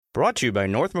Brought to you by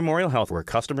North Memorial Health, where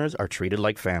customers are treated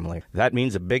like family. That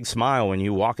means a big smile when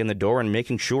you walk in the door and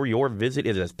making sure your visit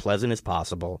is as pleasant as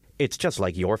possible. It's just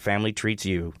like your family treats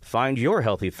you. Find your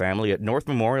healthy family at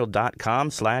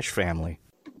northmemorial.com/family.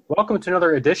 Welcome to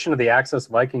another edition of the Access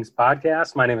Vikings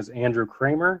podcast. My name is Andrew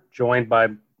Kramer, joined by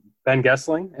Ben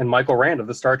Gessling and Michael Rand of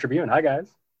the Star Tribune. Hi,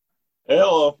 guys.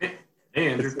 Hello.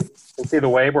 Hey, Andrew. We'll see the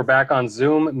wave. We're back on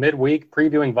Zoom midweek,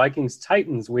 previewing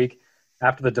Vikings-Titans week.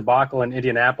 After the debacle in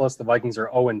Indianapolis, the Vikings are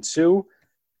 0-2.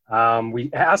 We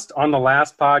asked on the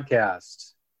last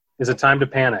podcast, is it time to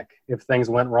panic if things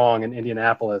went wrong in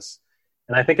Indianapolis?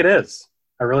 And I think it is.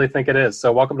 I really think it is.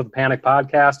 So welcome to the Panic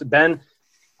Podcast. Ben,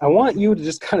 I want you to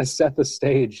just kind of set the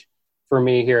stage for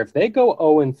me here. If they go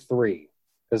 0-3,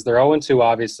 because they're 0-2,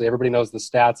 obviously, everybody knows the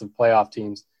stats of playoff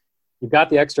teams. You've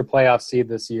got the extra playoff seed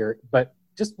this year, but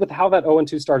just with how that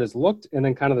 0-2 start has looked and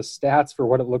then kind of the stats for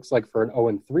what it looks like for an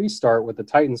 0-3 start with the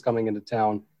Titans coming into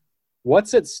town,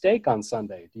 what's at stake on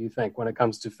Sunday, do you think, when it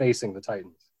comes to facing the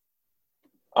Titans?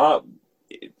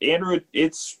 Andrew,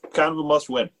 it's kind of a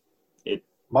must-win.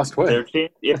 Must win.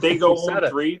 If they go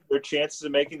 0-3, their chances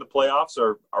of making the playoffs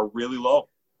are really low.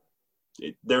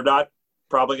 They're not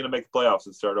probably going to make the playoffs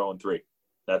and start 0-3.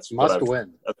 That's what I've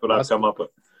come up with.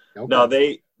 Okay. Now,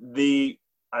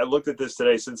 I looked at this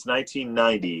today since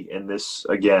 1990, and this,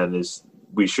 again, is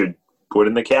we should put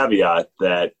in the caveat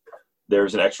that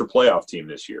there's an extra playoff team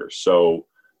this year. So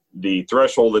the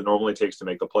threshold it normally takes to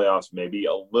make the playoffs may be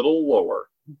a little lower.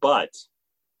 But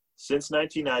since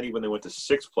 1990, when they went to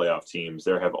 6 playoff teams,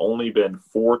 there have only been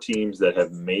 4 teams that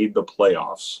have made the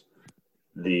playoffs.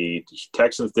 The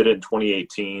Texans did it in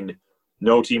 2018.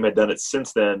 No team had done it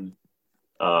since then.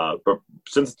 But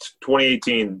since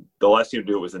 2018, the last team to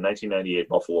do it was the 1998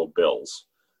 Buffalo Bills,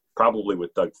 probably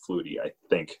with Doug Flutie, I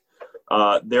think.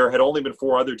 There had only been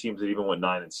 4 other teams that even went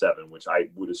 9-7, which I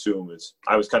would assume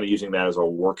I was kind of using that as a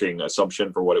working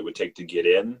assumption for what it would take to get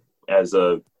in as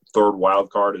a third wild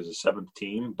card as a 7th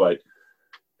team. But,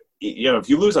 if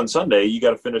you lose on Sunday, you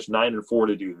got to finish 9-4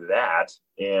 to do that.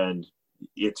 And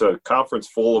it's a conference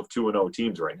full of 2-0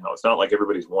 teams right now. It's not like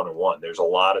everybody's 1-1. There's a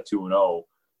lot of 2-0.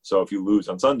 So if you lose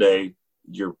on Sunday,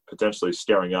 you're potentially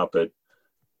staring up at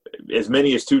as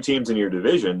many as 2 teams in your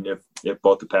division if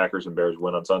both the Packers and Bears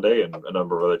win on Sunday and a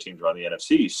number of other teams around the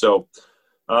NFC. So,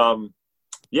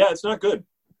 it's not good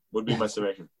would be my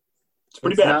summation. It's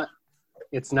pretty bad.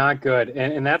 It's not good.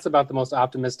 And that's about the most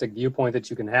optimistic viewpoint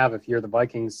that you can have if you're the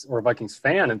Vikings or a Vikings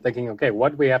fan and thinking, okay,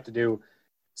 what do we have to do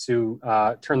to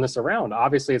turn this around?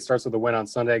 Obviously, it starts with a win on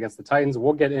Sunday against the Titans.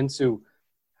 We'll get into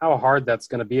how hard that's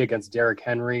going to be against Derrick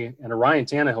Henry. And Ryan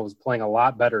Tannehill is playing a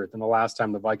lot better than the last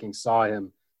time the Vikings saw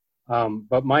him.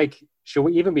 But, Mike, should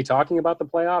we even be talking about the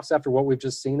playoffs after what we've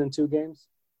just seen in 2 games?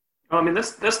 I mean,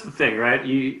 that's the thing, right?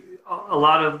 A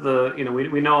lot of the,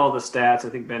 we know all the stats. I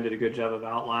think Ben did a good job of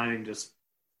outlining just,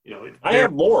 I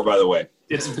have more, by the way.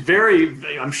 It's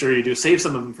I'm sure you do. Save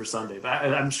some of them for Sunday.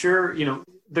 But I'm sure, the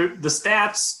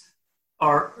stats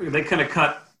they kind of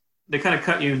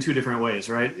cut you in 2 different ways,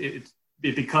 right?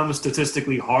 It becomes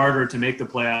statistically harder to make the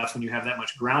playoffs when you have that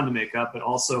much ground to make up, but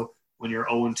also when you're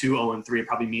 0-2, 0-3, it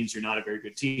probably means you're not a very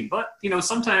good team. But,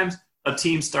 sometimes a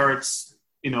team starts,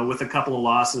 with a couple of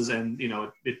losses and,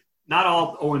 not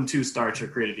all 0-2 starts are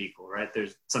created equal, right?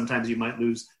 Sometimes you might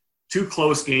lose 2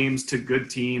 close games to good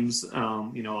teams,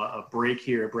 a break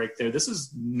here, a break there. This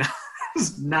is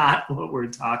not what we're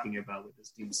talking about with this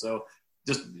team. So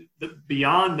just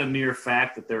beyond the mere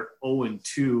fact that they're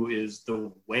 0-2 is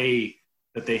the way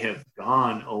that they have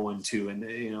gone 0-2. And,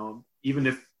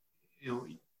 even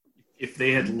if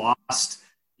they had lost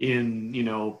in,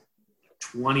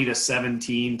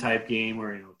 20-17 type game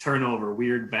or, turnover,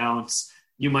 weird bounce,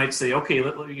 you might say, okay,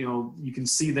 you can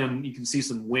see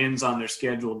some wins on their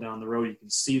schedule down the road. You can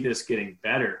see this getting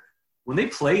better. When they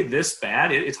play this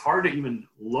bad, it's hard to even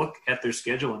look at their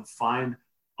schedule and find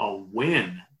a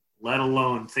win, let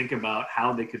alone think about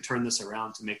how they could turn this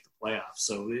around to make the playoffs.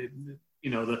 So,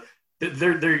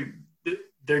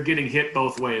 they're getting hit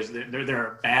both ways. They're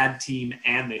a bad team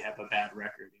and they have a bad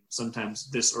record.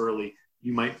 Sometimes this early,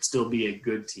 you might still be a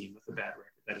good team with a bad record.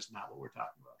 That is not what we're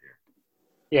talking about here.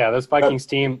 Yeah, this Vikings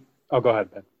team. Oh, go ahead,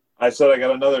 Ben. I said I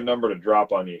got another number to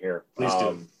drop on you here. Please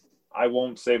do. I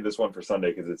won't save this one for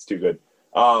Sunday because it's too good.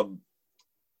 Only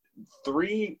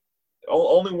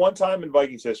one time in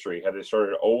Vikings history have they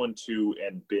started 0-2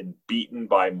 and been beaten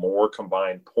by more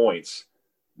combined points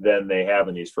than they have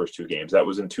in these first 2 games. That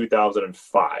was in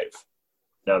 2005.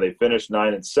 Now, they finished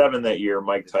 9-7 that year.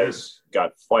 Mike Tice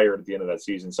got fired at the end of that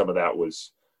season. Some of that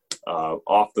was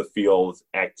off-the-field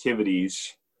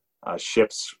activities,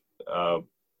 ships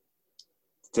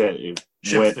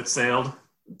that sailed.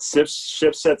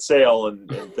 ship set sail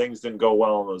and things didn't go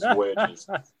well on those voyages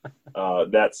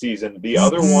that season. The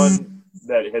other one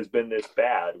that has been this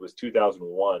bad was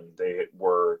 2001. They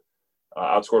were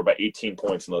outscored by 18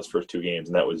 points in those first two games,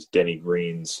 and that was Denny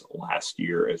Green's last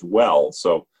year as well.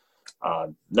 So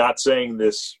not saying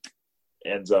this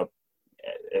ends up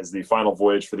as the final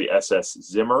voyage for the SS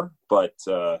Zimmer, but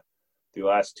the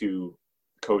last two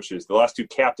coaches, the last two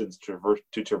captains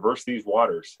to traverse these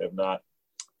waters have not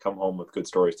come home with good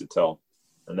stories to tell.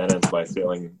 And that ends my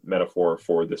sailing metaphor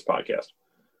for this podcast.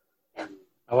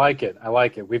 I like it.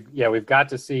 We've got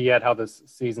to see yet how this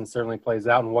season certainly plays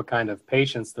out and what kind of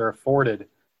patience they're afforded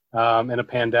in a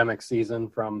pandemic season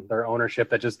from their ownership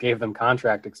that just gave them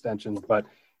contract extensions. But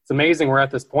it's amazing we're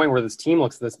at this point where this team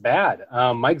looks this bad.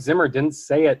 Mike Zimmer didn't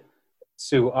say it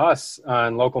to us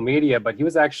on local media, but he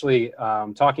was actually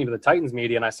talking to the Titans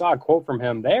media, and I saw a quote from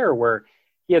him there where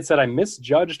he had said, I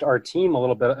misjudged our team a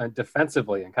little bit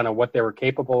defensively and kind of what they were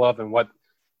capable of and what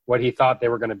he thought they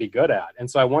were going to be good at.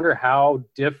 And so I wonder how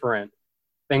different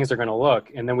things are going to look.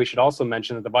 And then we should also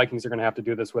mention that the Vikings are going to have to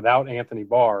do this without Anthony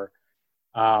Barr,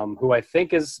 who I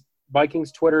think is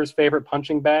Vikings Twitter's favorite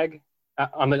punching bag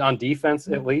on defense,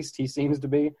 at least he seems to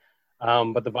be.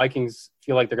 But the Vikings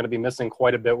feel like they're going to be missing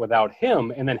quite a bit without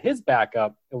him. And then his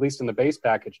backup, at least in the base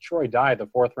package, Troy Dye, the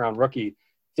fourth-round rookie,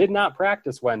 did not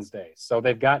practice Wednesday. So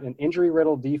they've got an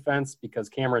injury-riddled defense because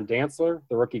Cameron Dantzler,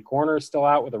 the rookie corner, is still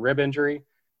out with a rib injury.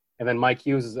 And then Mike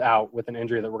Hughes is out with an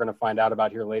injury that we're going to find out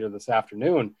about here later this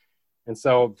afternoon. And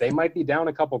so they might be down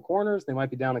a couple corners. They might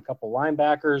be down a couple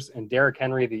linebackers. And Derrick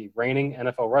Henry, the reigning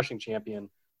NFL rushing champion,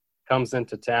 comes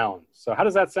into town. So how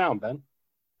does that sound, Ben?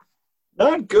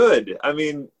 Not good. I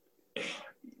mean,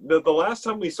 the last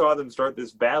time we saw them start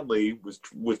this badly was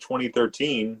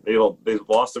 2013. They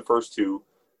lost the first two.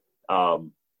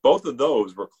 Both of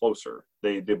those were closer.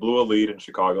 They blew a lead in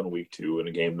Chicago in week 2 in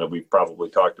a game that we've probably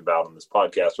talked about on this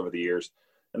podcast over the years,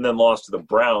 and then lost to the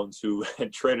Browns, who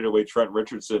had traded away Trent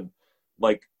Richardson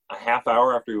like a half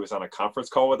hour after he was on a conference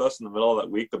call with us in the middle of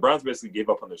that week. The Browns basically gave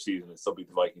up on their season and still beat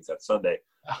the Vikings that Sunday.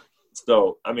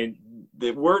 So, I mean,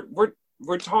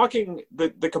 we're talking –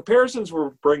 the comparisons we're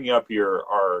bringing up here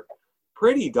are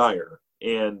pretty dire.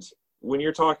 And when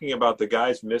you're talking about the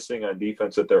guys missing on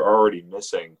defense that they're already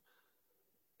missing –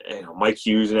 Mike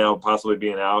Hughes now possibly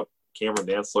being out, Cameron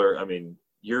Dantzler. I mean,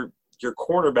 your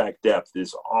cornerback depth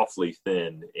is awfully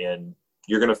thin, and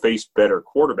you're going to face better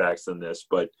quarterbacks than this.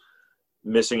 But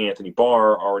missing Anthony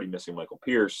Barr, already missing Michael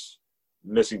Pierce,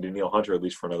 missing Danielle Hunter at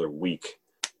least for another week,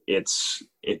 it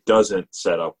doesn't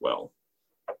set up well.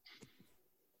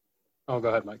 Oh, go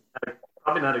ahead, Mike.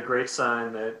 Probably not a great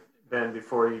sign that, Ben,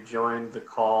 before you joined the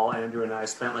call, Andrew and I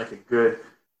spent like a good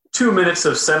 2 minutes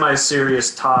of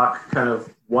semi-serious talk, kind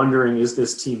of wondering, is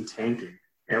this team tanking?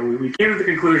 And we came to the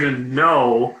conclusion,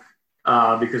 no,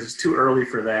 because it's too early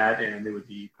for that, and it would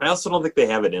be. I also don't think they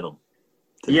have it in them.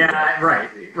 Yeah, right.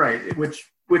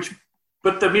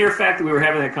 But the mere fact that we were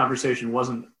having that conversation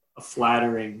wasn't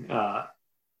flattering to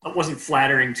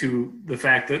the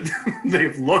fact that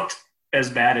they've looked as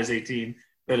bad as a team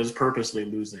that is purposely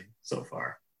losing so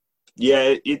far.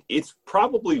 Yeah, it's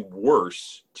probably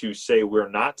worse to say we're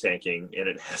not tanking and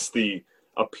it has the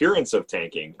appearance of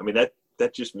tanking. I mean,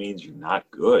 that just means you're not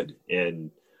good.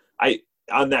 And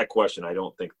on that question, I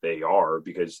don't think they are,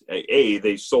 because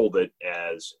they sold it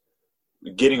as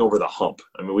getting over the hump.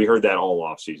 I mean, we heard that all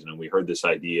offseason, and we heard this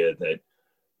idea that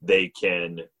they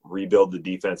can rebuild the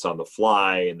defense on the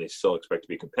fly and they still expect to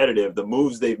be competitive. The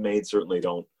moves they've made certainly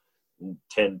don't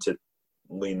tend to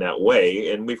lean that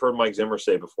way. And we've heard Mike Zimmer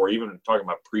say before, even talking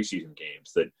about preseason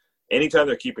games, that anytime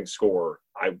they're keeping score,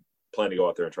 I plan to go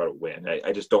out there and try to win.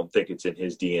 I just don't think it's in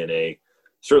his DNA.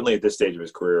 Certainly at this stage of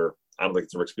his career, I don't think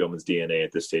it's in Rick Spielman's DNA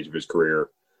at this stage of his career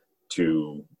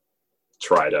to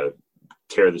try to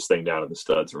tear this thing down in the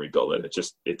studs and rebuild it.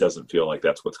 It doesn't feel like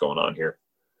that's what's going on here.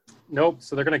 Nope.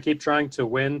 So they're going to keep trying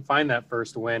to find that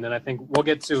first win. And I think we'll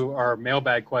get to our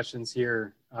mailbag questions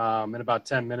here in about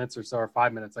 10 minutes or so, or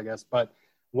 5 minutes, I guess. But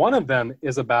one of them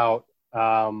is about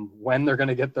when they're going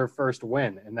to get their first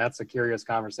win. And that's a curious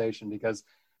conversation, because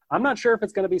I'm not sure if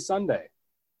it's going to be Sunday.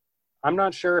 I'm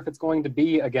not sure if it's going to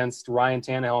be against Ryan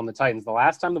Tannehill and the Titans. The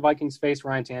last time the Vikings faced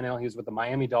Ryan Tannehill, he was with the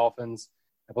Miami Dolphins.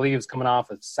 I believe he was coming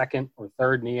off a second or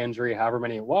third knee injury, however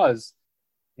many it was.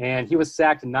 And he was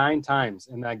sacked 9 times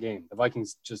in that game. The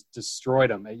Vikings just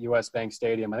destroyed him at US Bank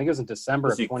Stadium. I think it was in December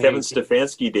of 2018. Kevin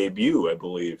Stefanski debut, I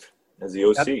believe, as the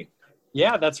OC.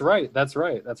 That's right.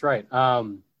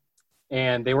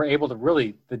 And they were able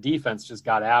to the defense just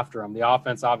got after him. The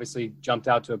offense obviously jumped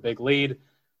out to a big lead,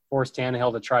 forced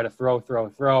Tannehill to try to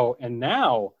throw. And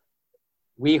now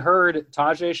we heard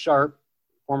Tajay Sharp,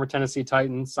 former Tennessee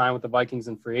Titan, signed with the Vikings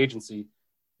in free agency.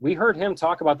 We heard him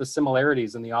talk about the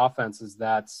similarities in the offenses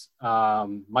that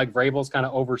Mike Vrabel's kind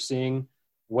of overseeing.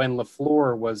 When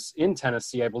LaFleur was in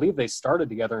Tennessee, I believe they started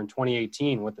together in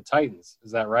 2018 with the Titans.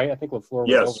 Is that right? I think LaFleur was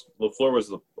Yes, LaFleur was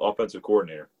the offensive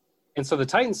coordinator. And so the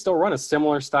Titans still run a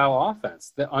similar style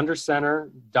offense. The under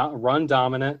center, run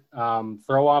dominant,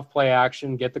 throw off play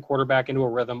action, get the quarterback into a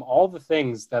rhythm, all the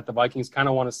things that the Vikings kind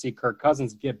of want to see Kirk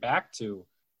Cousins get back to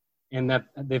and that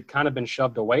they've kind of been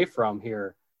shoved away from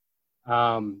here.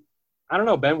 I don't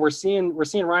know, Ben, we're seeing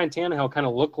Ryan Tannehill kind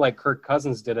of look like Kirk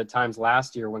Cousins did at times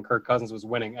last year when Kirk Cousins was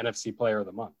winning NFC Player of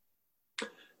the Month.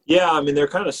 Yeah, I mean, they're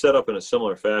kind of set up in a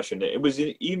similar fashion. It was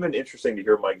even interesting to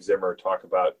hear Mike Zimmer talk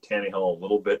about Tannehill a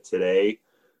little bit today.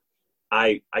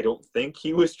 I don't think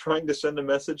he was trying to send a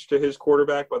message to his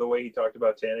quarterback by the way he talked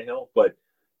about Tannehill, but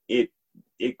it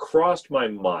crossed my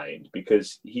mind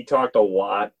because he talked a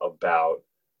lot about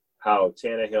how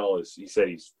Tannehill is, he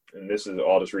said and this is,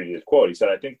 I'll just read his quote. He said,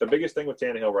 I think the biggest thing with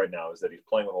Tannehill right now is that he's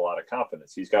playing with a lot of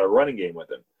confidence. He's got a running game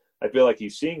with him. I feel like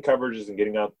he's seeing coverages and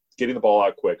getting the ball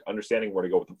out quick, understanding where to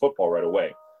go with the football right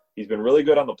away. He's been really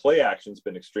good on the play action,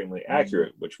 been extremely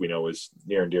accurate, which we know is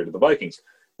near and dear to the Vikings.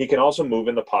 He can also move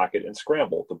in the pocket and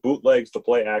scramble. The bootlegs, the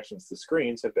play actions, the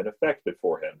screens have been effective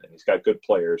for him, and he's got good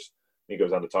players. He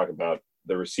goes on to talk about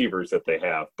the receivers that they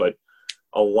have. But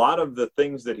a lot of the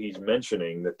things that he's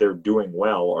mentioning that they're doing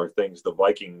well are things the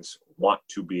Vikings want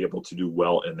to be able to do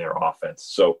well in their offense.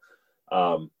 So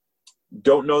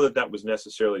don't know that was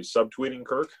necessarily subtweeting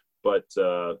Kirk, but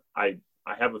I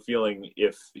have a feeling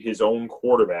if his own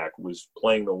quarterback was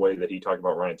playing the way that he talked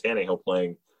about Ryan Tannehill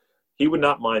playing, he would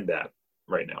not mind that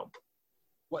right now.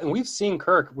 Well, and we've seen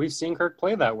Kirk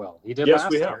play that well. He did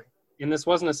last year. Have. And this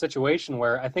wasn't a situation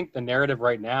where I think the narrative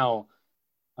right now,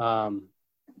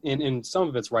 in some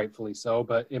of it's rightfully so,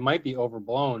 but it might be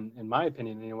overblown, in my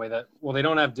opinion, in a way that, well, they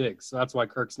don't have Diggs, so that's why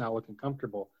Kirk's not looking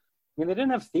comfortable. I mean, they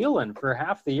didn't have Thielen for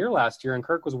half the year last year, and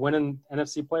Kirk was winning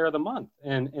NFC Player of the Month.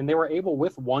 And they were able,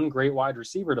 with one great wide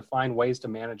receiver, to find ways to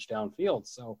manage downfield.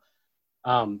 So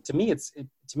to me,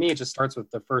 it just starts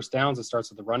with the first downs. It starts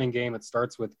with the running game. It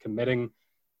starts with committing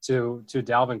to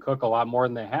Dalvin Cook a lot more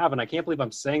than they have. And I can't believe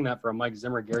I'm saying that for a Mike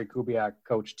Zimmer, Gary Kubiak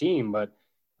coach team, but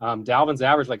Dalvin's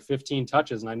averaged like 15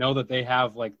 touches, and I know that they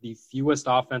have like the fewest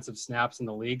offensive snaps in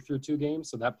the league through 2 games,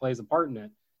 so that plays a part in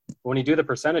it. But when you do the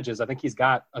percentages, I think he's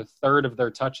got a third of their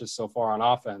touches so far on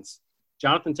offense.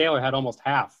 Jonathan Taylor had almost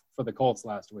half for the Colts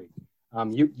last week.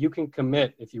 You can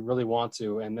commit if you really want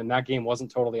to, and then that game wasn't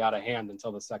totally out of hand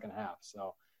until the second half.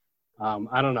 So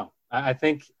I don't know. I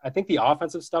think the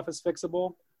offensive stuff is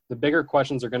fixable. The bigger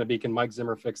questions are going to be, can Mike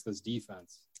Zimmer fix this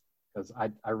defense? Because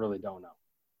I really don't know.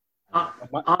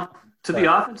 To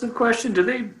the offensive question, do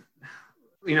they,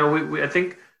 I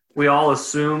think we all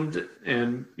assumed,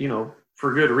 and,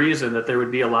 for good reason, that there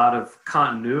would be a lot of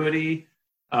continuity,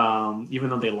 even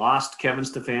though they lost Kevin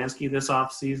Stefanski this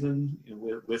offseason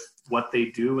with what they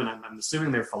do. And I'm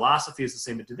assuming their philosophy is the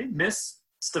same, but do they miss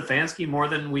Stefanski more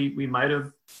than we might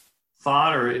have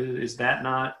thought? Or is that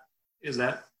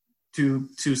too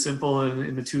simple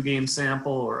in the 2-game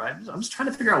sample? Or I'm just trying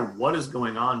to figure out what is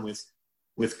going on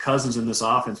with Cousins in this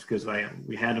offense, because I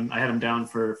had him down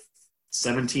for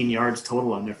 17 yards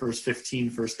total on their first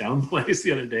 15 first down plays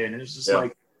the other day, and it's just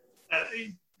like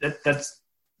that's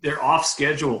they're off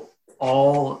schedule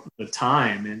all the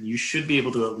time, and you should be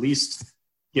able to at least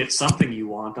get something you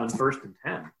want on 1st and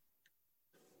 10.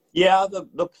 Yeah,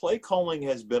 the play calling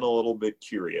has been a little bit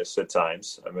curious at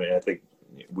times. I mean, I think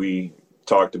we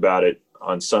talked about it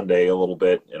on Sunday a little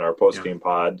bit in our post-game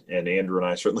pod, and Andrew and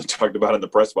I certainly talked about it in the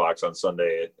press box on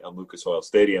Sunday at Lucas Oil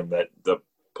Stadium, that the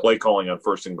play calling on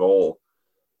 1st and goal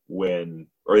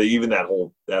or even that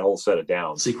whole set of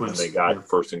downs sequence when they got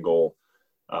 1st and goal,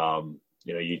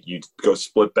 you go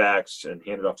split backs and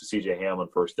hand it off to CJ Ham on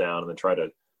 1st down, and then try to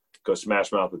go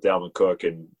smash mouth with Dalvin Cook,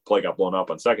 and play got blown up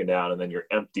on 2nd down, and then your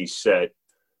empty set.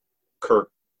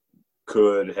 Kirk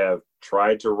could have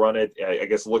tried to run it. I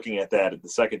guess looking at that at the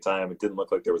second time, it didn't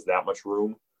look like there was that much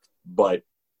room, but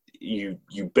you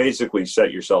basically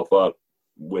set yourself up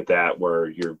with that, where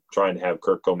you're trying to have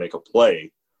Kirk go make a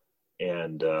play.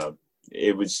 And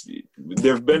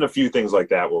there've been a few things like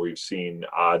that where we've seen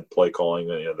odd play calling,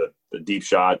 the deep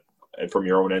shot from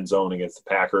your own end zone against the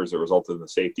Packers that resulted in the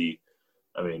safety.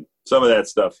 I mean, some of that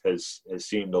stuff has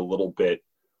seemed a little bit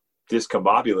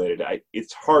discombobulated.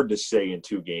 It's hard to say in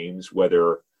 2 games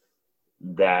whether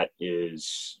that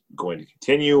is going to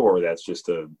continue or that's just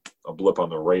a blip on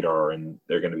the radar and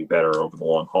they're going to be better over the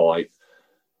long haul.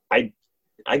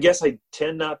 I guess I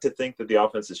tend not to think that the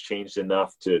offense has changed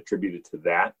enough to attribute it to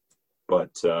that,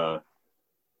 but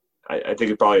I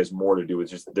think it probably has more to do with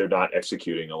just they're not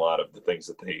executing a lot of the things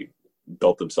that they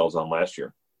built themselves on last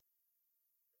year.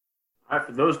 All right,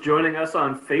 for those joining us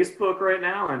on Facebook right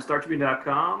now and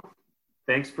StarTribune.com,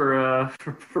 thanks for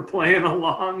playing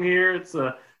along here. It's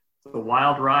a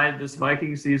wild ride this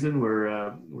Viking season.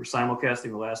 We're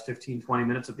simulcasting the last 15, 20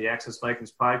 minutes of the Access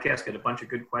Vikings podcast. Got a bunch of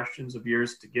good questions of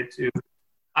yours to get to.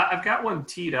 I've got one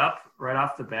teed up right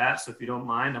off the bat, so if you don't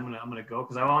mind, I'm gonna go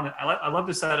because I love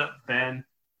to set up Ben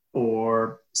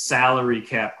for salary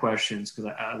cap questions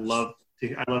because I love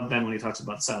Ben when he talks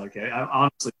about salary cap.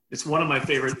 Honestly, it's one of my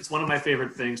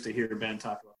favorite things to hear Ben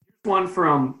talk about. Here's one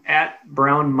from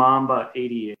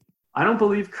 @BrownMamba88. I don't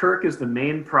believe Kirk is the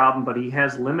main problem, but he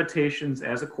has limitations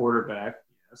as a quarterback.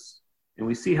 Yes, and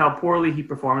we see how poorly he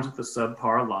performs with the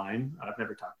subpar line. I've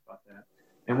never talked about that.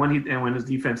 And when his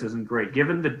defense isn't great.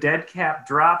 Given the dead cap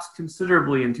drops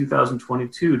considerably in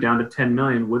 2022 down to $10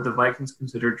 million, would the Vikings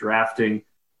consider drafting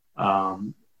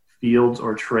Fields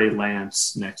or Trey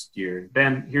Lance next year?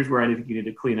 Ben, here's where I think you need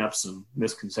to clean up some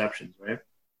misconceptions, right?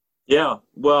 Yeah,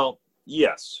 well,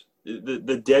 yes.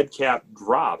 The dead cap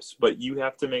drops, but you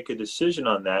have to make a decision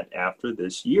on that after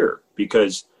this year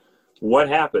because what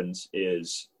happens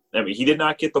is, I mean, he did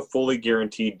not get the fully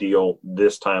guaranteed deal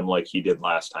this time like he did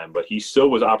last time, but he still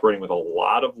was operating with a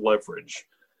lot of leverage.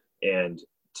 And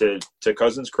to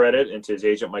Cousins' credit and to his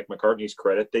agent Mike McCartney's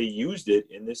credit, they used it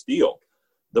in this deal.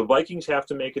 The Vikings have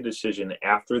to make a decision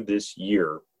after this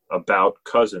year about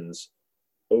Cousins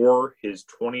or his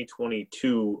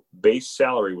 2022 base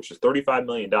salary, which is $35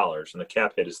 million, and the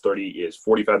cap hit is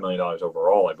 $45 million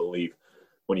overall, I believe,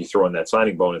 when you throw in that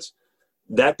signing bonus.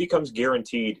 That becomes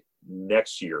guaranteed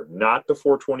next year, not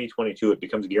before 2022. It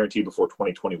becomes guaranteed before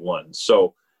 2021.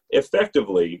 So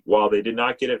effectively, while they did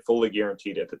not get it fully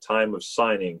guaranteed at the time of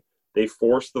signing, they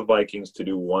forced the Vikings to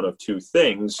do one of two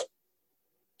things,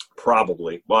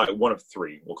 probably. Well, one of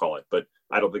three, we'll call it, but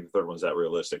I don't think the third one's that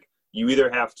realistic. You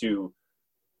either have to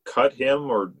cut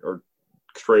him or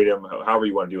trade him, however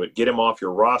you want to do it, get him off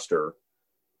your roster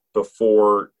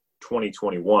before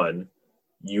 2021.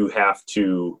 You have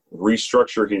to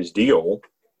restructure his deal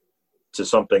to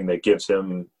something that gives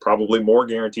him probably more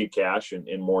guaranteed cash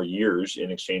in more years in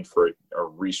exchange for a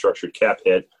restructured cap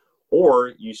hit.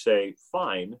 Or you say,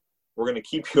 fine, we're going to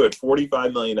keep you at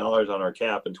 $45 million on our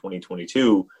cap in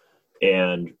 2022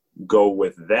 and go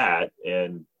with that.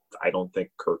 And I don't think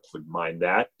Kirk would mind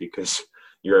that because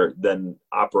you're then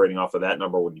operating off of that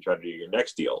number when you try to do your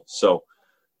next deal. So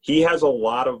he has a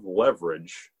lot of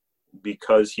leverage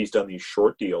because he's done these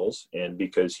short deals and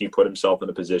because he put himself in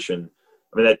a position.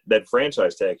 I mean, that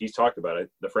franchise tag, he's talked about it.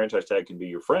 The franchise tag can be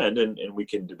your friend, and we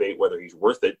can debate whether he's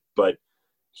worth it. But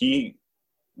he,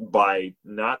 by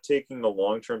not taking the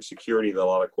long-term security that a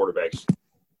lot of quarterbacks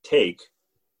take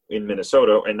in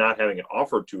Minnesota and not having it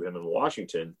offered to him in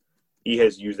Washington, he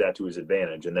has used that to his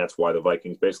advantage, and that's why the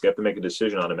Vikings basically have to make a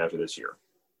decision on him after this year.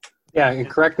 Yeah, and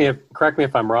correct me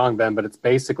if I'm wrong, Ben, but it's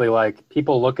basically like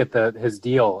people look at his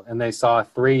deal and they saw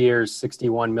 3 years,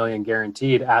 $61 million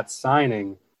guaranteed at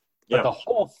signing. But the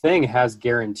whole thing has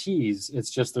guarantees. It's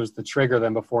just there's the trigger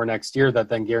then before next year that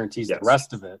then guarantees the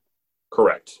rest of it.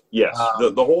 Correct. Yes.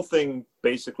 The whole thing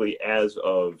basically as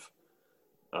of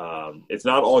it's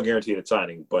not all guaranteed at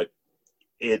signing, but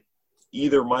it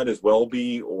either might as well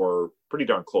be or pretty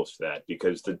darn close to that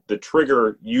because the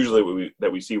trigger usually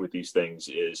that we see with these things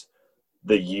is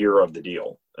the year of the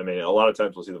deal. I mean, a lot of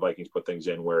times we'll see the Vikings put things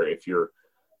in where if you're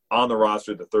on the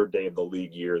roster the third day of the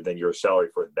league year, then your salary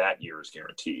for that year is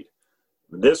guaranteed.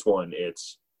 This one,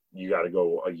 it's you got to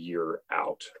go a year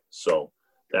out. So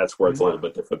that's where it's a little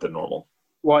bit different than normal.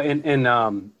 Well,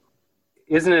 and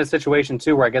isn't it a situation,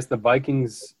 too, where I guess the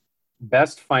Vikings'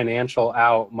 best financial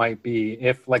out might be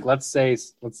if, like, let's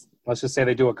just say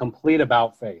they do a complete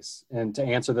about face. And to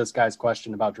answer this guy's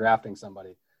question about drafting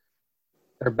somebody,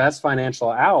 their best financial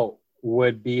out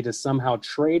would be to somehow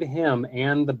trade him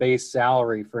and the base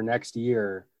salary for next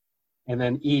year and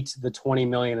then eat the $20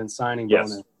 million in signing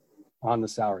bonus on the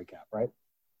salary cap, right?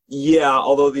 Yeah,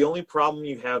 although the only problem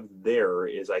you have there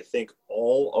is I think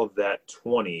all of that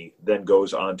 20 then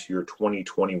goes onto your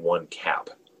 2021 cap,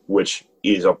 which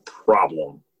is a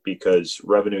problem because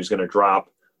revenue is going to drop.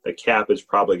 The cap is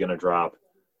probably going to drop.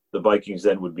 The Vikings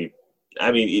then would be –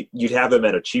 I mean, you'd have them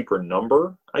at a cheaper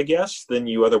number, I guess, than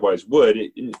you otherwise would.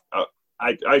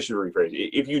 I should rephrase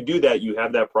it. If you do that, you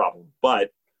have that problem,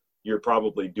 but you're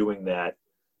probably doing that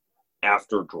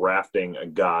after drafting a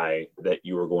guy that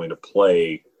you are going to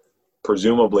play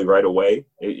presumably right away.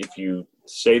 If you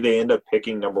say they end up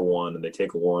picking number one and they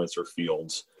take Lawrence or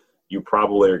Fields, you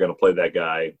probably are going to play that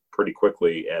guy pretty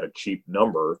quickly at a cheap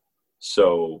number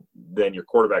So then your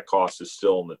quarterback cost is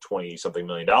still in the $20-something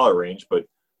million range, but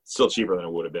still cheaper than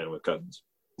it would have been with Cousins.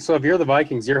 So if you're the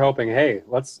Vikings, you're hoping, hey,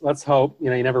 let's hope, you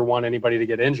never want anybody to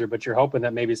get injured, but you're hoping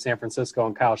that maybe San Francisco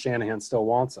and Kyle Shanahan still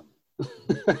wants him.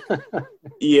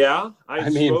 Yeah, I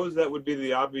suppose that would be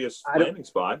the obvious landing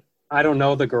spot. I don't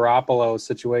know the Garoppolo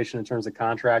situation in terms of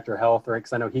contract or health,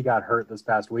 because I know he got hurt this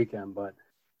past weekend. But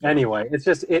anyway, it's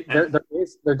just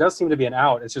there does seem to be an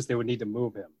out. It's just they would need to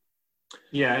move him.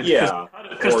 Yeah.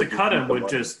 Because to cut him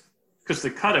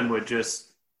would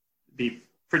just be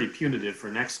pretty punitive for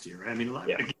next year. I mean,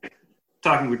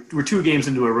 again, we're 2 games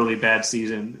into a really bad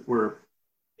season. We're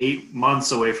 8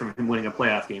 months away from him winning a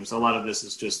playoff game. So a lot of this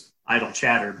is just idle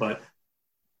chatter. But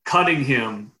cutting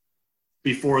him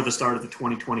before the start of the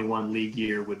 2021 league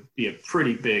year would be a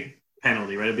pretty big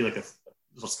penalty, right? It'd be like there's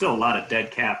still a lot of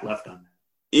dead cap left on that.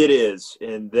 It is,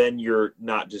 and then you're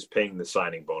not just paying the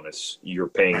signing bonus. You're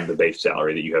paying the base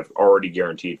salary that you have already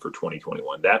guaranteed for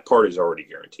 2021. That part is already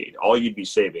guaranteed. All you'd be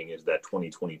saving is that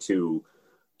 2022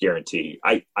 guarantee.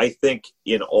 I think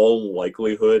in all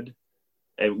likelihood,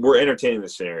 and we're entertaining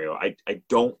this scenario, I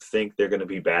don't think they're going to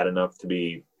be bad enough to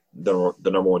be the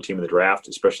number 1 team in the draft,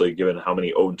 especially given how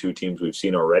many 0-2 teams we've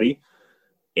seen already.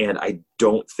 And I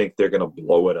don't think they're going to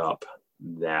blow it up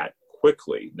that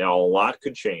quickly. Now, a lot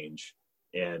could change.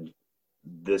 And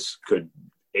this could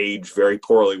age very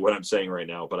poorly, what I'm saying right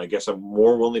now. But I guess I'm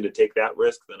more willing to take that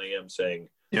risk than I am saying,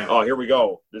 oh, here we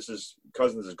go.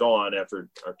 Cousins is gone after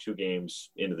our 2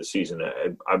 games into the season.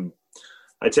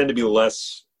 I tend to be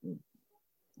less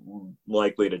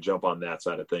likely to jump on that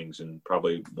side of things and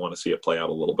probably want to see it play out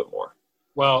a little bit more.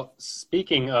 Well,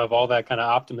 speaking of all that kind of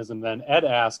optimism, then Ed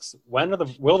asks, will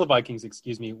the Vikings,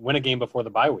 win a game before the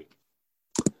bye week?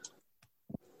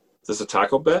 Is this a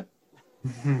taco bet?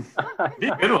 Be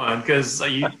a good one because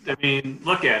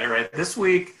look at it, right? This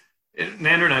week,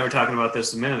 Nander and I were talking about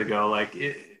this a minute ago.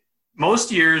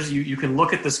 Most years you can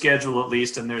look at the schedule at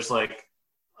least, and there's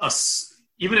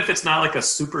even if it's not like a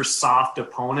super soft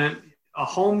opponent, a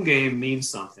home game means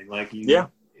something.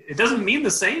 It doesn't mean the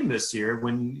same this year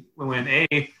when A,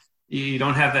 you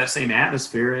don't have that same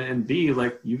atmosphere, and B,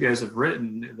 like you guys have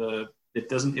written, it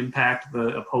doesn't impact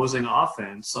the opposing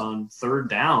offense on third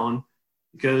down,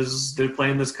 because they're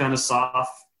playing this kind of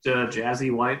soft,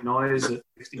 jazzy white noise at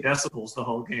 60 decibels the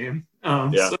whole game.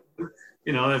 So,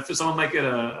 if someone might get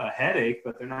a headache,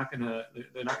 but they're not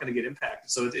gonna get impacted.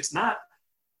 So it's not,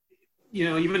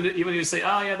 even you say,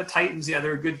 oh yeah, the Titans, yeah,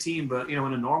 they're a good team, but in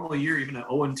a normal year, even an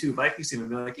 0-2 Vikings team would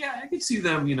be like, yeah, I could see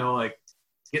them,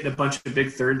 getting a bunch of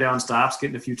big third down stops,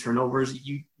 getting a few turnovers.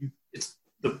 It's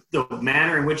the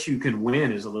manner in which you can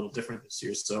win is a little different this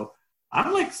year. So I'm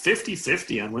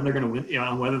 50-50 on when they're going to win,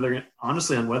 on whether they're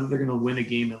going to win a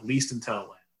game at least until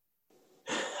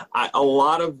when. A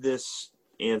lot of this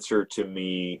answer to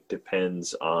me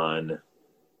depends on,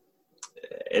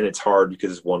 and it's hard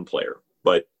because it's one player,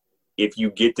 but if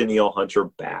you get Danielle Hunter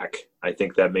back, I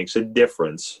think that makes a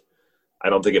difference. I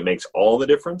don't think it makes all the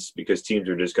difference because teams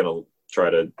are just going to try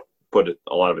to put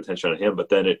a lot of attention on him, but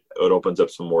then it opens up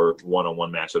some more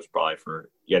one-on-one matchups probably for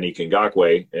Yannick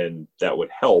Ngakoue, and that would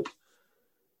help.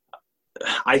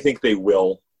 I think they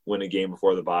will win a game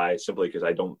before the bye simply because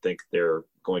I don't think they're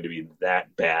going to be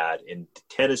that bad. In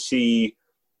Tennessee,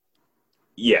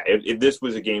 if this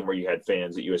was a game where you had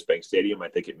fans at US Bank Stadium, I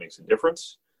think it makes a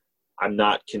difference. I'm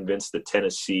not convinced that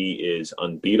Tennessee is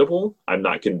unbeatable. I'm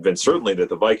not convinced certainly that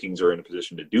the Vikings are in a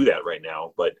position to do that right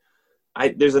now, but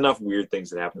there's enough weird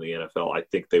things that happen in the NFL. I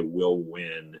think they will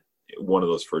win one of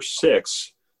those first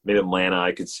 6. Atlanta,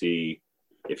 I could see.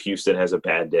 If Houston has a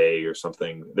bad day or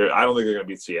something, I don't think they're going to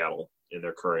beat Seattle in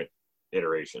their current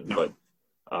iteration. No. But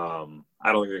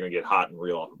I don't think they're going to get hot and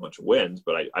reel off a bunch of wins,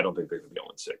 but I don't think they're going to be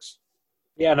 0-6.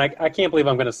 Yeah, and I can't believe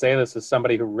I'm going to say this as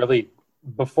somebody who really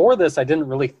 – before this, I didn't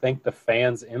really think the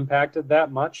fans impacted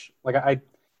that much. I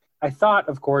thought,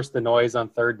 of course, the noise on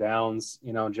third downs,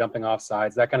 jumping off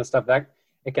sides, that kind of stuff, that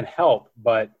it can help,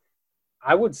 but –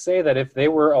 I would say that if they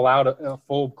were allowed a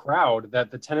full crowd,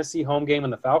 that the Tennessee home game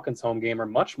and the Falcons home game are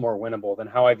much more winnable than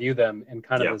how I view them in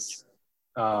kind of this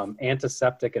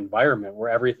antiseptic environment where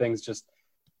everything's just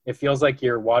 – it feels like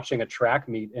you're watching a track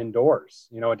meet indoors.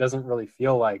 It doesn't really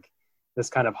feel like this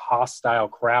kind of hostile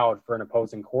crowd for an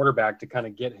opposing quarterback to kind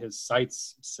of get his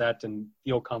sights set and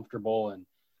feel comfortable. And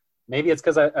maybe it's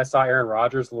because I saw Aaron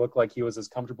Rodgers look like he was as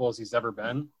comfortable as he's ever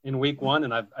been in week 1,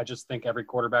 and I just think every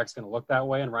quarterback's going to look that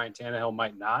way, and Ryan Tannehill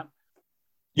might not.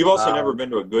 You've also never been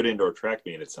to a good indoor track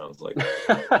meet, it sounds like.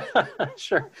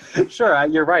 Sure.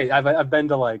 You're right. I've been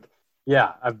to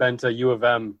Yeah, I've been to U of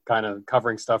M kind of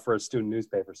covering stuff for a student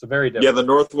newspaper. So very different. Yeah, the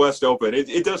Northwest Open.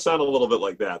 It does sound a little bit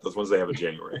like that. Those ones they have in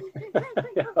January.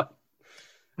 Yeah.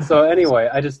 So anyway,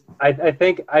 I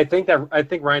think Ryan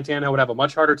Tannehill would have a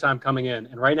much harder time coming in.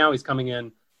 And right now he's coming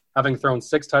in having thrown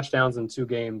 6 touchdowns in 2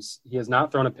 games. He has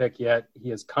not thrown a pick yet.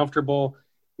 He is comfortable.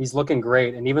 He's looking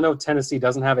great. And even though Tennessee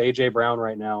doesn't have A.J. Brown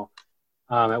right now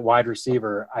at wide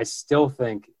receiver, I still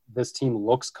think this team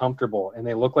looks comfortable, and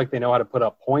they look like they know how to put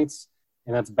up points,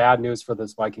 and that's bad news for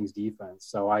this Vikings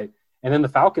defense. And then the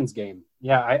Falcons game.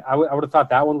 Yeah, I would have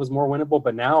thought that one was more winnable,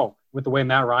 but now with the way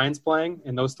Matt Ryan's playing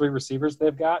and those 3 receivers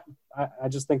they've got, I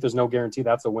just think there's no guarantee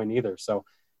that's a win either. So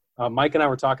Mike and I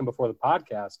were talking before the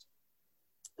podcast,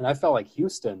 and I felt like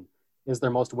Houston is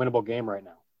their most winnable game right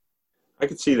now. I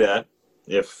could see that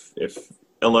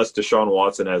unless Deshaun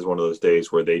Watson has one of those days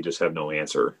where they just have no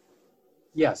answer.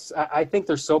 Yes, I think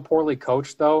they're so poorly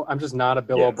coached, though. I'm just not a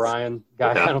Bill O'Brien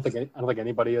guy. Yeah. I don't think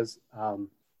anybody is.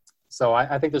 So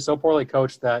I think they're so poorly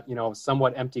coached that,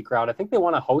 somewhat empty crowd. I think they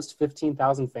want to host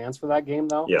 15,000 fans for that game,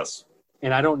 though. Yes.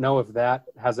 And I don't know if that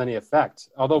has any effect.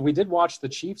 Although we did watch the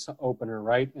Chiefs opener,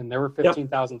 right? And there were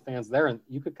 15,000 fans there, and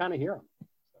you could kind of hear them.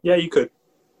 Yeah, you could.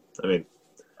 I mean,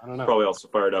 I don't know. Probably also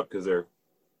fired up because they're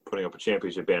putting up a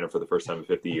championship banner for the first time in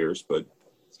 50 years. But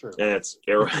it's true. And it's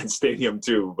Arrowhead Stadium,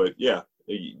 too. But, yeah.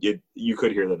 You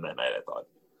could hear them that night, I thought.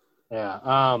 Yeah.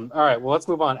 All right. Well, let's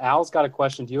move on. Al's got a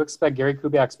question. Do you expect Gary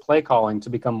Kubiak's play calling to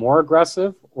become more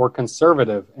aggressive or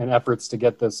conservative in efforts to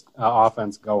get this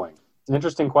offense going? It's an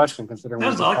interesting question considering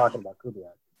we're just talking about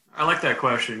Kubiak. I like that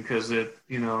question because I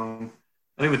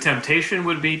think the temptation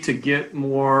would be to get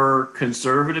more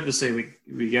conservative, to say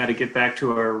we got to get back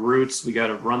to our roots. We got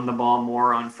to run the ball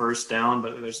more on first down,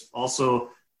 but there's also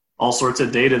all sorts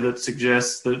of data that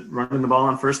suggests that running the ball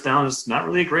on first down is not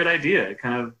really a great idea. It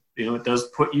kind of, it does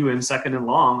put you in second and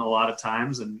long a lot of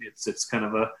times, and it's kind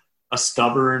of a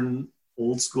stubborn,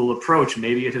 old school approach.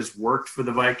 Maybe it has worked for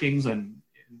the Vikings, and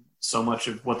so much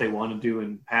of what they want to do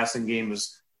in passing game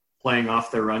is playing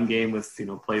off their run game with,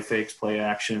 play fakes, play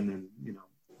action, and,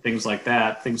 things like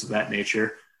that, things of that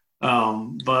nature.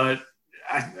 But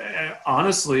I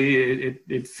honestly,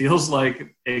 it feels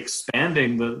like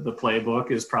expanding the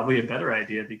playbook is probably a better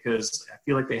idea, because I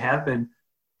feel like they have been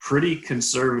pretty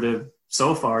conservative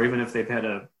so far, even if they've had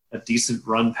a decent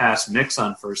run pass mix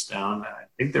on first down. I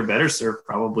think they're better served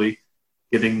probably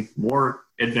getting more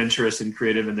adventurous and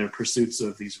creative in their pursuits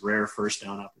of these rare first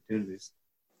down opportunities.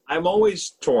 I'm always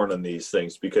torn on these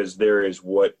things because there is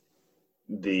what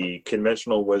the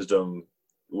conventional wisdom,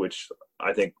 which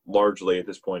I think largely at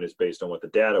this point is based on what the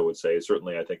data would say.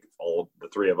 Certainly, I think all the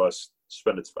 3 of us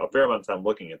spend a fair amount of time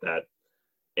looking at that.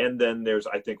 And then there's,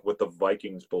 I think, what the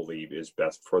Vikings believe is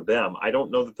best for them. I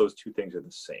don't know that those 2 things are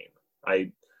the same.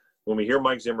 When we hear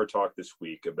Mike Zimmer talk this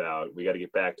week about we got to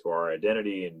get back to our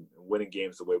identity and winning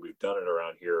games the way we've done it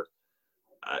around here,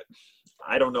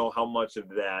 I don't know how much of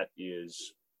that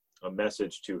is a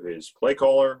message to his play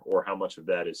caller or how much of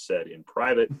that is said in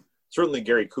private. Certainly,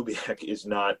 Gary Kubiak is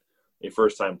not a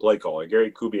first-time play caller.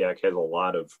 Gary Kubiak has a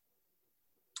lot of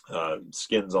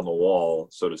skins on the wall,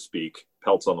 so to speak,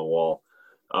 pelts on the wall,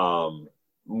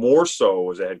 more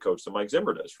so as a head coach than Mike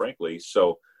Zimmer does, frankly.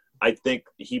 So I think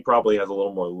he probably has a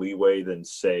little more leeway than,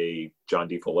 say, John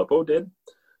DeFilippo did.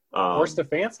 Or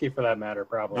Stefanski, for that matter,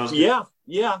 probably.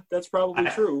 Yeah, that's probably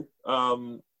true.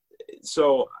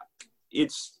 So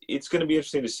it's going to be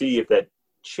interesting to see if that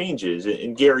changes.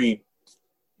 And Gary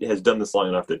has done this long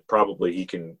enough that probably he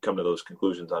can come to those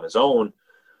conclusions on his own.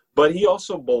 But he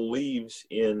also believes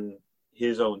in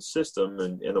his own system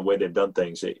and the way they've done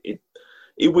things.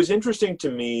 It was interesting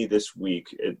to me this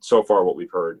week, so far what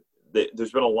we've heard, that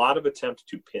there's been a lot of attempts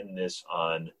to pin this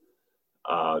on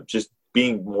just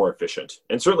being more efficient.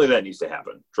 And certainly that needs to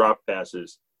happen. Drop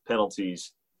passes,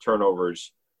 penalties,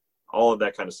 turnovers, all of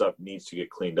that kind of stuff needs to get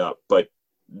cleaned up. But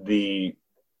the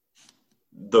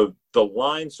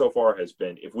line so far has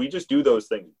been, if we just do those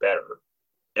things better,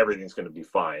 everything's going to be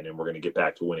fine, and we're going to get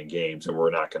back to winning games, and we're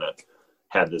not going to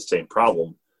have this same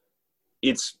problem.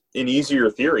 It's an easier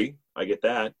theory, I get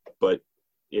that, but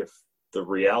if the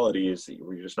reality is that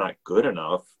we're just not good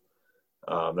enough,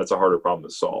 that's a harder problem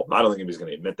to solve. I don't think anybody's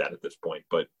going to admit that at this point,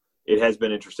 but it has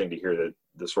been interesting to hear that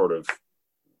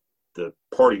the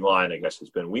party line, I guess, has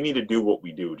been, we need to do what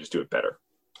we do, just do it better.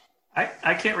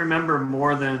 I can't remember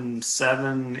more than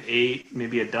 7, 8,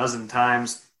 maybe a dozen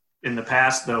times in the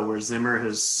past, though, where Zimmer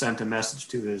has sent a message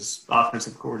to his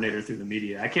offensive coordinator through the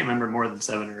media. I can't remember more than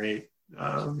 7 or 8,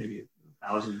 maybe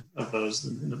 1,000 of those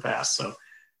in the past. So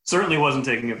certainly wasn't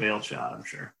taking a veiled shot, I'm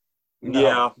sure.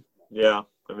 No. Yeah.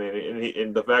 I mean,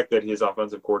 and the fact that his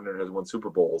offensive coordinator has won Super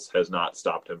Bowls has not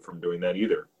stopped him from doing that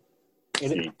either.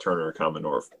 See Turner, Common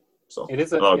So it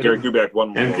is Gary Kubiak won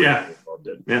more. Yeah.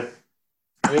 It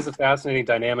is a fascinating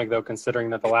dynamic, though, considering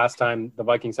that the last time the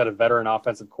Vikings had a veteran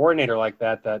offensive coordinator like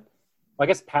that, I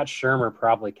guess Pat Shurmur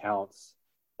probably counts.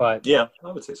 But yeah,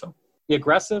 I would say so. The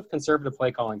aggressive, conservative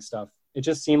play calling stuff, it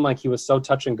just seemed like he was so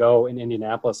touch and go in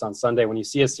Indianapolis on Sunday. When you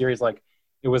see a series like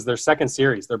it was their second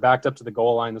series, they're backed up to the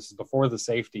goal line. This is before the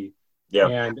safety. Yeah.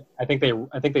 And I think they,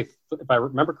 if I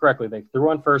remember correctly, they threw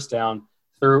on first down,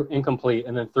 threw incomplete,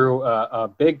 and then threw a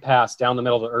big pass down the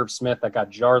middle to Irv Smith that got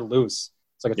jarred loose.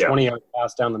 It's like a 20-yard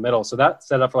pass down the middle. So that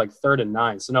set up for like 3rd and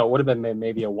 9. So no, it would have been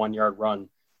maybe a 1-yard run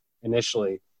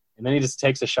initially. And then he just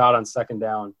takes a shot on 2nd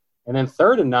down. And then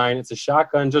 3rd and 9, it's a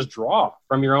shotgun just draw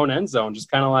from your own end zone.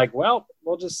 Just kind of like, well,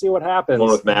 we'll just see what happens.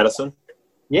 One with Madison?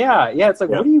 Yeah. It's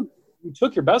like, what do you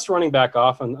took your best running back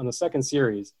off on the second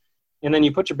series, and then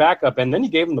you put your backup, and then you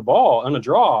gave him the ball on a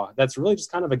draw. That's really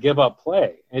just kind of a give-up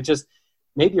play. It just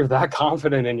 – maybe you're that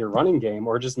confident in your running game,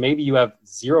 or just maybe you have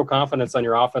zero confidence on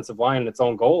your offensive line and its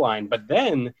own goal line. But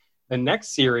then the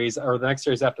next series or the next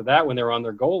series after that, when they're on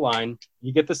their goal line,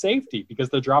 you get the safety because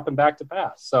they're dropping back to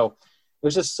pass. So it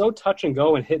was just so touch and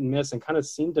go and hit and miss, and kind of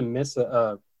seemed to miss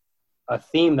a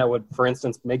theme that would, for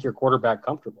instance, make your quarterback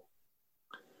comfortable.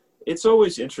 It's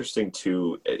always interesting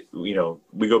to, we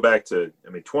go back to,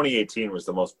 2018 was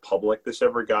the most public this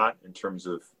ever got in terms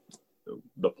of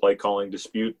the play calling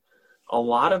dispute. A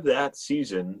lot of that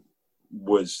season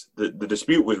was the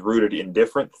dispute was rooted in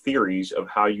different theories of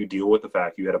how you deal with the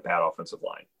fact you had a bad offensive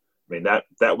line. I mean,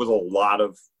 that was a lot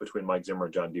of between Mike Zimmer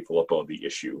and John DeFilippo. The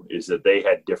issue is that they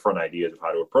had different ideas of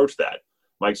how to approach that.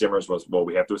 Mike Zimmer's was, well,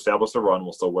 we have to establish the run.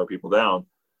 We'll still wear people down.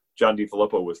 John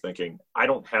DeFilippo was thinking, I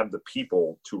don't have the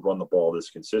people to run the ball this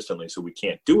consistently, so we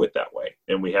can't do it that way.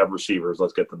 And we have receivers.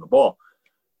 Let's get them the ball.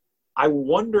 I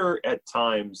wonder at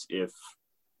times if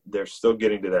they're still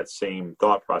getting to that same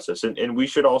thought process. And we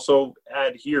should also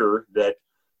add here that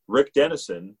Rick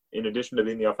Dennison, in addition to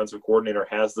being the offensive coordinator,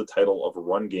 has the title of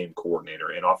run game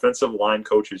coordinator. And offensive line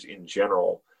coaches in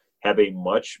general have a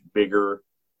much bigger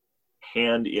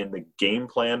hand in the game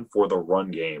plan for the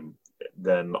run game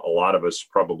than a lot of us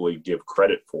probably give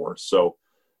credit for. So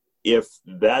if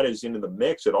that is into the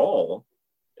mix at all,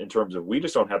 in terms of we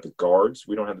just don't have the guards,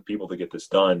 we don't have the people to get this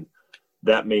done,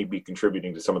 that may be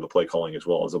contributing to some of the play calling as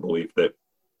well as a belief that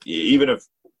even if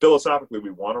philosophically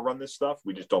we want to run this stuff,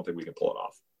 we just don't think we can pull it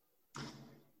off.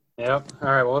 Yep. All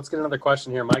right. Well, let's get another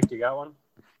question here. Mike, do you got one?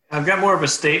 I've got more of a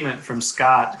statement from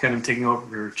Scott, kind of taking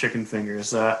over your chicken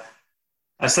fingers.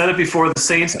 I said it before the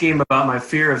Saints game about my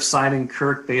fear of signing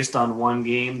Kirk based on one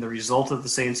game. The result of the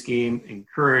Saints game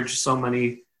encouraged so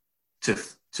many to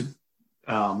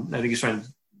I think he's trying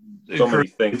to so many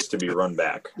things to be run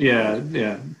back. Yeah.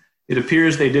 It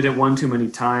appears they did it one too many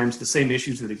times. The same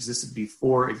issues that existed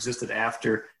before existed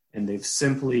after, and they've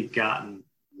simply gotten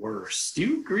worse. Do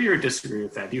you agree or disagree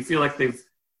with that? Do you feel like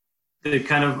they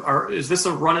kind of are? Is this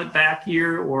a run it back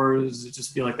year, or does it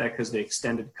just feel like that because they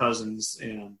extended Cousins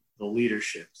and the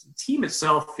leadership? The team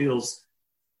itself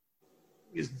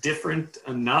is different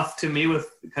enough to me,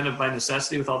 with kind of by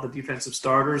necessity with all the defensive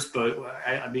starters. But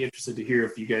I'd be interested to hear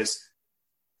if you guys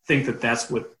think that that's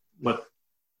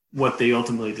what they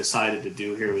ultimately decided to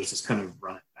do here, was just kind of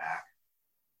run it back.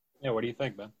 Yeah, what do you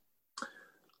think, Ben?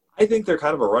 I think they're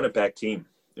kind of a run it back team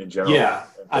in general. Yeah,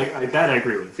 I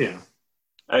agree with. Yeah,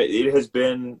 it has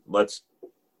been, let's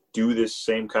do this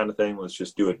same kind of thing. Let's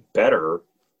just do it better.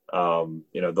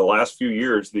 The last few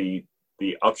years, the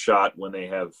upshot when they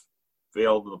have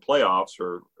failed in the playoffs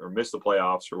or missed the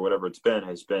playoffs or whatever it's been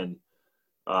has been,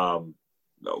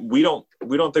 we don't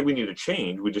think we need to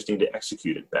change. We just need to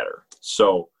execute it better.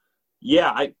 So,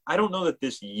 yeah, I don't know that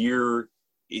this year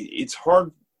it's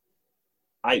hard.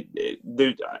 You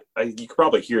can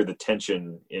probably hear the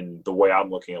tension in the way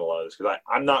I'm looking at a lot of this, because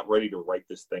I'm not ready to write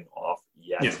this thing off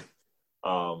yet. Yeah.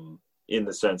 In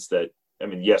the sense that,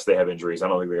 yes, they have injuries. I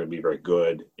don't think they're going to be very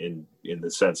good in the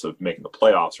sense of making the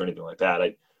playoffs or anything like that.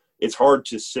 It's hard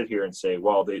to sit here and say,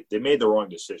 well, they made the wrong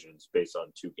decisions based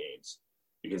on 2 games,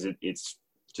 because it's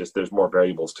just there's more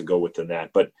variables to go with than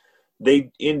that. But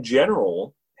they, in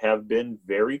general, have been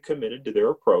very committed to their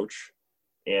approach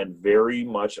and very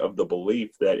much of the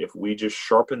belief that if we just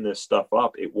sharpen this stuff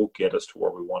up, it will get us to where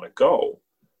we want to go.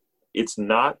 It's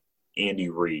not Andy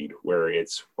Reid, where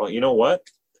it's, well, you know what?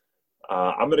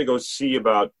 I'm going to go see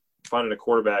about finding a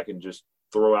quarterback and just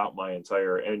throw out my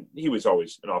entire – and he was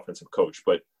always an offensive coach,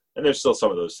 and there's still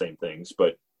some of those same things.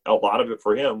 But a lot of it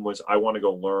for him was, I want to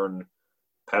go learn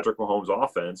Patrick Mahomes'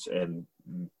 offense and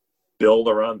build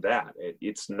around that.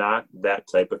 It's not that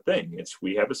type of thing.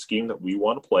 We have a scheme that we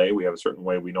want to play. We have a certain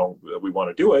way we know that we want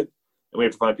to do it, and we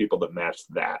have to find people that match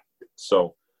that.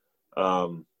 So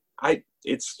I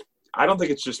don't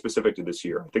think it's just specific to this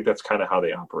year. I think that's kind of how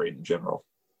they operate in general.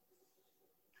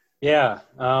 Yeah.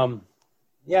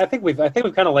 I think we've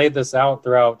kind of laid this out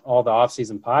throughout all the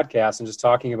offseason podcasts and just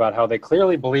talking about how they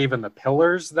clearly believe in the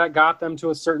pillars that got them to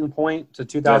a certain point, to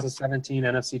 2017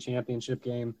 NFC Championship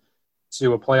game,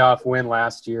 to a playoff win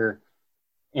last year.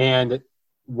 And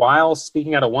while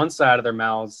speaking out of one side of their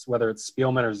mouths, whether it's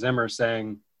Spielman or Zimmer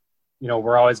saying,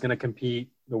 we're always going to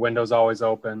compete, the window's always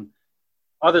open.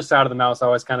 Other side of the mouth's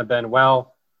always kind of been,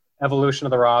 evolution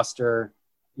of the roster,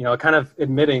 kind of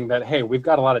admitting that, hey, we've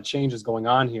got a lot of changes going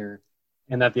on here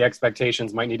and that the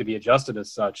expectations might need to be adjusted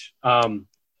as such. I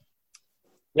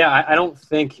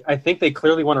think they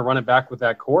clearly want to run it back with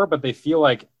that core, but they feel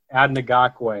like add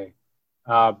Ngakoue,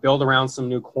 build around some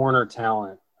new corner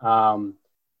talent.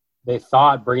 They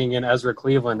thought bringing in Ezra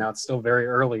Cleveland. Now it's still very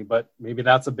early, but maybe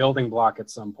that's a building block at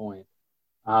some point.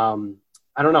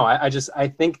 I don't know. I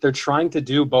think they're trying to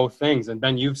do both things. And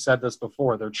Ben, you've said this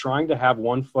before. They're trying to have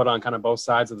one foot on kind of both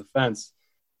sides of the fence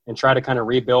and try to kind of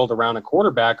rebuild around a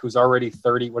quarterback who's already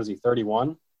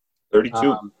 31?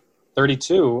 32.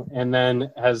 32, and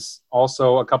then has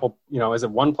also a couple, is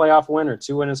it one playoff win or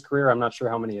two in his career? I'm not sure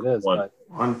how many it is. One. But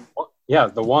one. Yeah,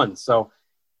 the one. So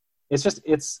it's just,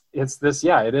 it's this,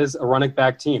 it is a running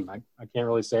back team. I can't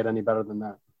really say it any better than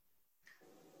that.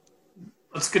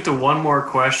 Let's get to one more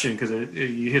question because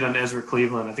you hit on Ezra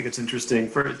Cleveland. I think it's interesting.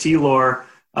 For T-Lore,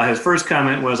 his first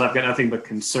comment was, I've got nothing but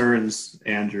concerns,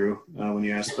 Andrew, when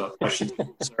you asked about questions and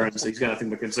concerns. So he's got nothing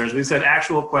but concerns. But he said,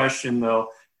 actual question, though,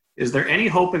 is there any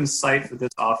hope in sight for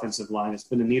this offensive line? It's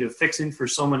been in need of fixing for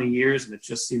so many years, and it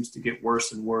just seems to get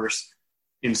worse and worse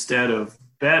instead of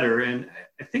better. And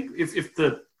I think if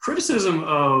the criticism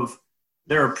of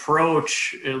their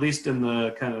approach, at least in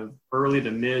the kind of early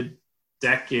to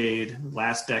mid-decade,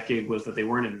 last decade, was that they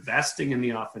weren't investing in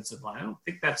the offensive line, I don't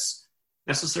think that's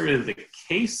necessarily the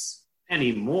case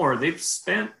anymore. They've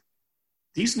spent a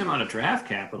decent amount of draft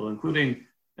capital, including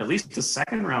at least a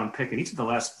second-round pick in each of the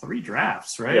last three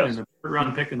drafts, right? Yes. And a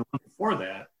third-round pick in the one before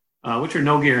that, which are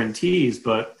no guarantees.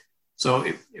 But so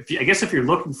if you're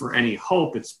looking for any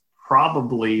hope, it's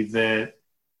probably that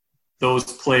those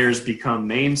players become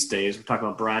mainstays. We're talking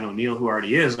about Brian O'Neill, who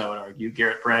already is, I would argue,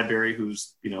 Garrett Bradbury,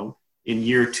 who's, in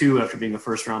year two after being a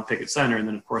first-round pick at center, and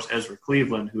then, of course, Ezra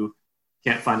Cleveland, who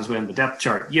can't find his way on the depth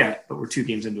chart yet, but we're 2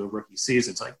 games into a rookie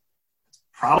season. It's like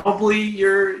probably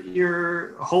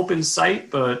your hope in sight,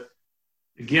 but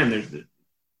again, there's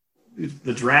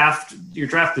the draft. Your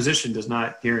draft position does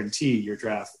not guarantee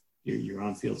your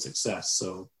on-field success.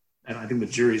 So I think the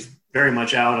jury's very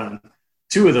much out on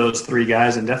 2 of those 3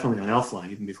 guys, and definitely on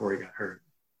Elflein even before he got hurt.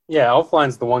 Yeah,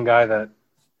 Elflein's the one guy that.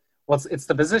 Well, it's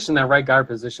the position, that right guard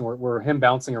position, where him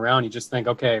bouncing around, you just think,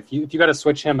 okay, if you got to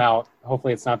switch him out,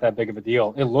 hopefully it's not that big of a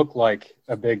deal. It looked like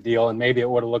a big deal, and maybe it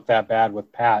would have looked that bad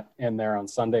with Pat in there on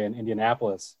Sunday in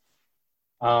Indianapolis.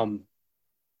 I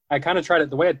kind of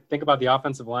the way I think about the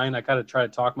offensive line, I kind of try to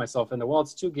talk myself into,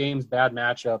 it's 2 games, bad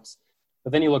matchups,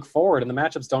 but then you look forward, and the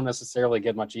matchups don't necessarily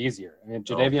get much easier. I mean,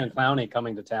 Jadeveon Clowney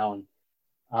coming to town,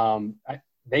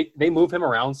 they move him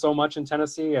around so much in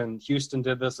Tennessee, and Houston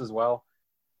did this as well.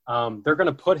 They're going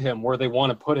to put him where they want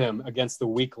to put him against the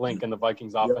weak link in the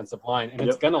Vikings offensive line. And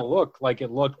it's going to look like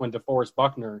it looked when DeForest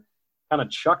Buckner kind of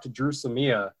chucked Drew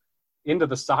Samia into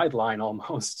the sideline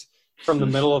almost from the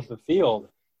middle of the field.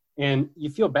 And you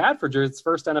feel bad for Drew's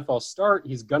first NFL start.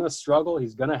 He's going to struggle.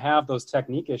 He's going to have those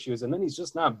technique issues. And then he's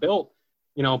just not built,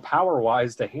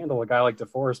 power-wise to handle a guy like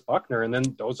DeForest Buckner. And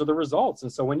then those are the results.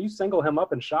 And so when you single him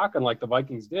up in shotgun like the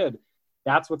Vikings did,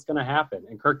 that's what's going to happen.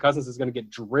 And Kirk Cousins is going to get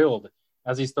drilled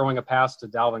as he's throwing a pass to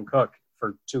Dalvin Cook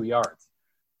for 2 yards.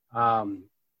 I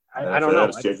don't know.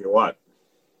 That's J.J. Watt.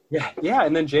 Yeah,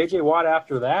 and then J.J. Watt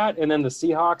after that. And then the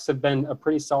Seahawks have been a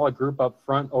pretty solid group up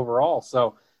front overall.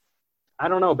 So I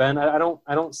don't know, Ben. I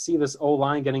don't see this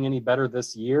O-line getting any better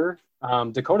this year.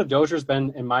 Dakota Dozier's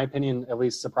been, in my opinion, at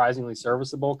least surprisingly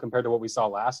serviceable compared to what we saw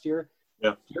last year.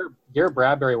 Yeah. Garrett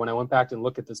Bradbury, when I went back and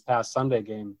looked at this past Sunday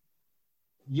game,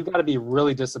 you got to be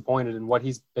really disappointed in what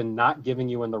he's been not giving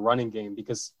you in the running game,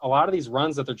 because a lot of these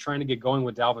runs that they're trying to get going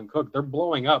with Dalvin Cook, they're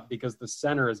blowing up because the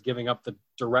center is giving up the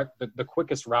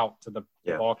quickest route to the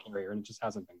ball carrier, and it just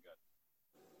hasn't been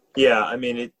good. Yeah, I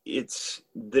mean, it's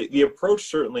the approach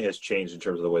certainly has changed in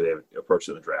terms of the way they approached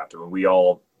it in the draft. I mean, we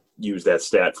all use that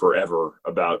stat forever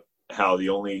about how the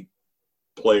only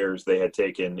players they had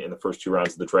taken in the first 2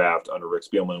 rounds of the draft under Rick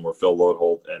Spielman were Phil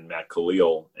Lodeholt and Matt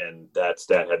Khalil, and that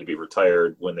stat had to be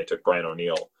retired when they took Brian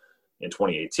O'Neill in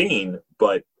 2018,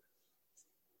 but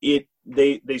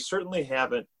they certainly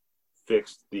haven't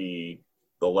fixed the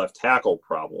left tackle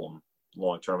problem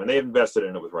long term, and they've invested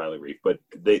in it with Riley Reiff, but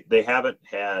they haven't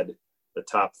had the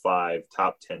top 5,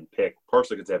 top 10 pick,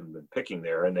 partially because they haven't been picking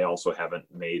there, and they also haven't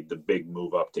made the big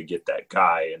move up to get that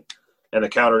guy. And the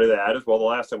counter to that is, well, the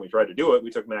last time we tried to do it, we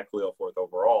took Matt Kalil 4th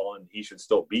overall, and he should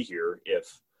still be here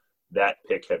if that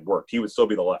pick had worked. He would still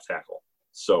be the left tackle.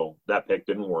 So that pick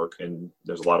didn't work, and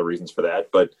there's a lot of reasons for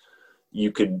that. But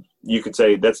you could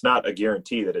say that's not a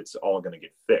guarantee that it's all going to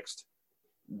get fixed.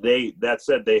 That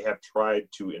said, they have tried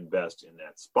to invest in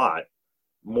that spot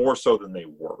more so than they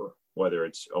were, whether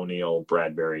it's O'Neill,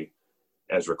 Bradbury,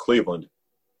 Ezra Cleveland.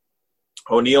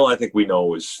 O'Neill, I think we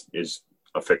know is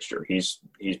a fixture. He's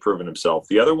proven himself.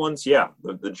 The other ones, yeah,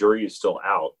 the jury is still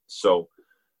out. So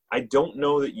I don't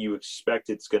know that you expect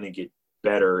it's going to get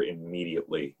better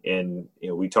immediately. And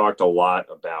we talked a lot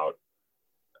about,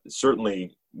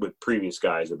 certainly with previous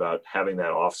guys, about having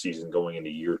that off season going into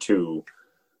year 2.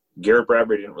 Garrett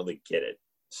Bradbury didn't really get it.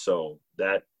 So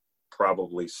that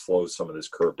probably slows some of this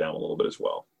curve down a little bit as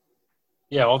well.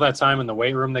 Yeah, all that time in the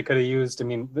weight room they could have used. I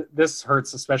mean, this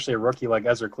hurts especially a rookie like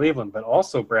Ezra Cleveland, but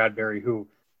also Bradbury, who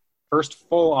first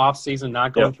full offseason,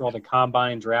 not going through all the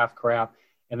combine draft crap,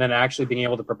 and then actually being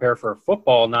able to prepare for a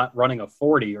football, not running a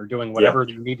 40 or doing whatever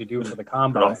you need to do for the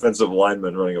combine. An offensive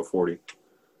lineman running a 40.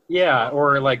 Yeah,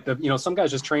 or like some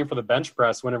guys just train for the bench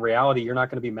press when in reality you're not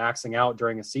going to be maxing out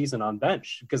during a season on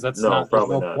bench because there's no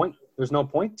point. There's no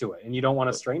point to it, and you don't want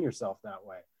to strain yourself that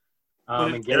way.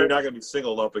 And you're not going to be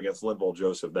singled up against Linval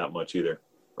Joseph that much either,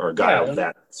 or a guy of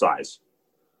that size.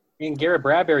 And Garrett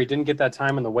Bradbury didn't get that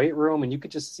time in the weight room, and you could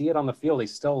just see it on the field. He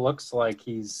still looks like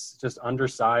he's just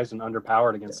undersized and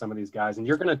underpowered against some of these guys. And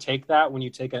you're going to take that when you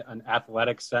take an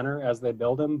athletic center as they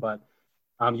build him, but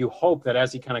you hope that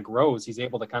as he kind of grows, he's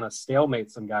able to kind of stalemate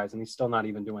some guys, and he's still not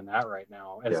even doing that right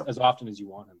now as often as you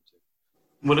want him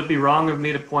to. Would it be wrong of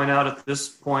me to point out at this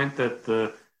point that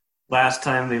the last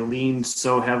time they leaned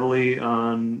so heavily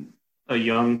on a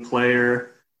young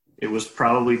player, it was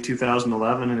probably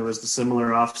 2011, and it was the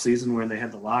similar off season where they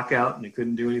had the lockout and they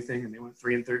couldn't do anything, and they went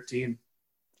 3-13.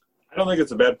 I don't think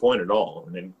it's a bad point at all.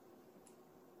 I mean,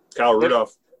 Kyle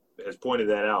Rudolph has pointed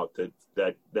that out,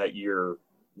 that year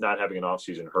not having an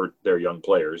offseason hurt their young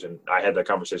players. And I had that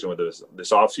conversation with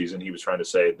this offseason. He was trying to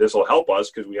say this will help us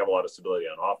because we have a lot of stability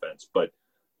on offense. But,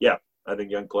 yeah, I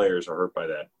think young players are hurt by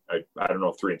that. I don't know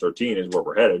if 3-13 is where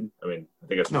we're headed. I mean, I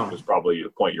think that's probably the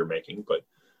point you're making. But,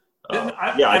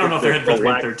 I don't know if they're headed for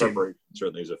 3-13.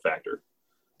 Certainly is a factor.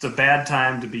 It's a bad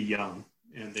time to be young.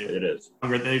 And it is.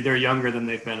 They're younger than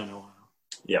they've been in a while.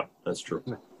 Yeah, that's true.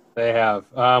 They have.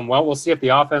 Well, we'll see if the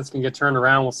offense can get turned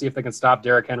around. We'll see if they can stop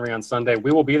Derrick Henry on Sunday.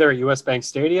 We will be there at US Bank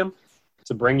Stadium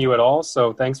to bring you it all.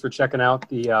 So thanks for checking out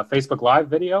the Facebook Live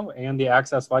video and the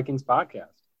Access Vikings podcast.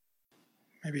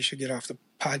 Maybe you should get off the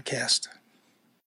podcast.